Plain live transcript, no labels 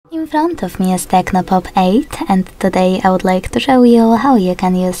In front of me is TECNO Pop 8, and today I would like to show you how you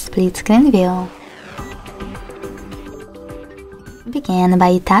can use split screen view. Begin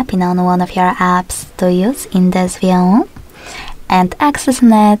by tapping on one of your apps to use in this view and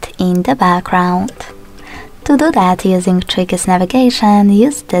accessing it in the background. To do that using Tricky's navigation,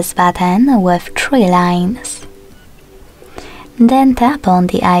 use this button with 3 lines. Then tap on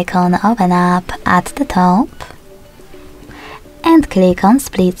the icon of an app at the top and click on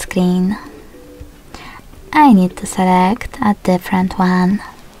split screen. I need to select a different one.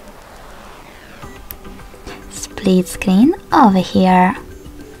 Split screen over here.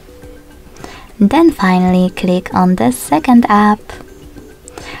 Then finally click on the second app.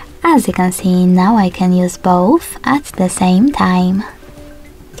 As you can see, now I can use both at the same time.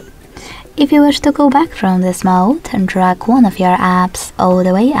 If you wish to go back from this mode, drag one of your apps all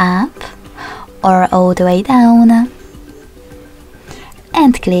the way up or all the way down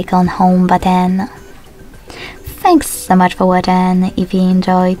and click on home button. Thanks so much for watching. If you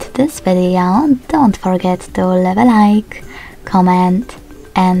enjoyed this video, don't forget to leave a like, comment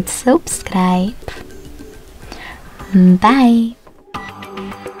and subscribe. Bye!